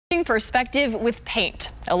Changing perspective with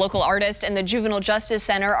paint. A local artist and the Juvenile Justice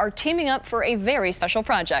Center are teaming up for a very special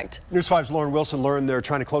project. News 5's Lauren Wilson learned they're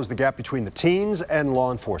trying to close the gap between the teens and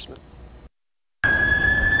law enforcement. When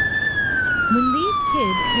these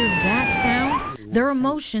kids hear that sound, their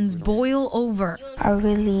emotions boil over. I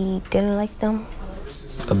really didn't like them.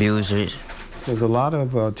 Abusers. There's a lot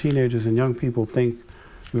of teenagers and young people think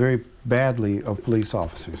very badly of police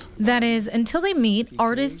officers. That is, until they meet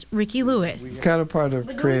artist Ricky Lewis. It's kind of part of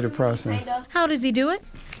the creative process. How does he do it?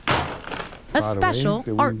 A special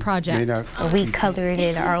art project. We colored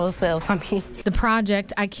it ourselves. The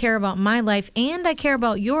project, I Care About My Life and I Care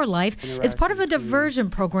About Your Life, is part of a diversion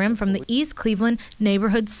program from the East Cleveland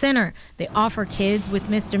Neighborhood Center. They offer kids with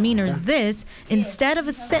misdemeanors this instead of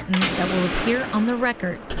a sentence that will appear on the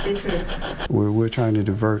record. We're trying to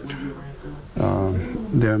divert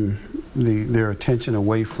their attention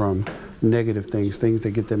away from negative things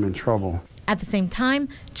that get them in trouble. At the same time,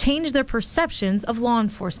 change their perceptions of law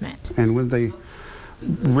enforcement. And when they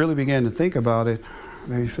really began to think about it,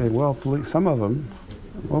 they said, well, some of them,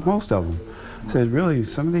 well, most of them, said, really,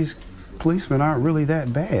 some of these policemen aren't really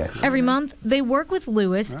that bad. Every month, they work with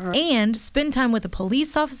Lewis and spend time with a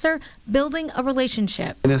police officer, building a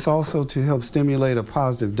relationship. And it's also to help stimulate a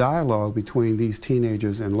positive dialogue between these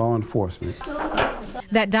teenagers and law enforcement.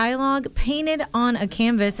 That dialogue painted on a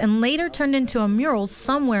canvas and later turned into a mural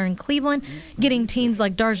somewhere in Cleveland, getting teens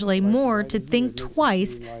like Darjale Moore to think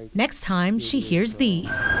twice next time she hears these.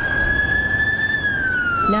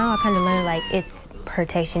 Now I kind of learned like it's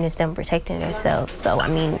protection, it's them protecting themselves. So, I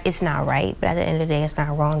mean, it's not right, but at the end of the day, it's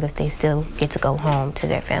not wrong if they still get to go home to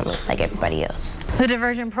their families like everybody else. The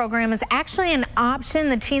diversion program is actually an option.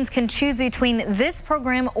 The teens can choose between this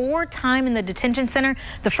program or time in the detention center.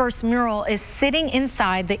 The first mural is sitting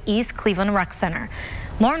inside the East Cleveland Rec Center.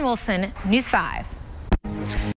 Lauren Wilson, News 5.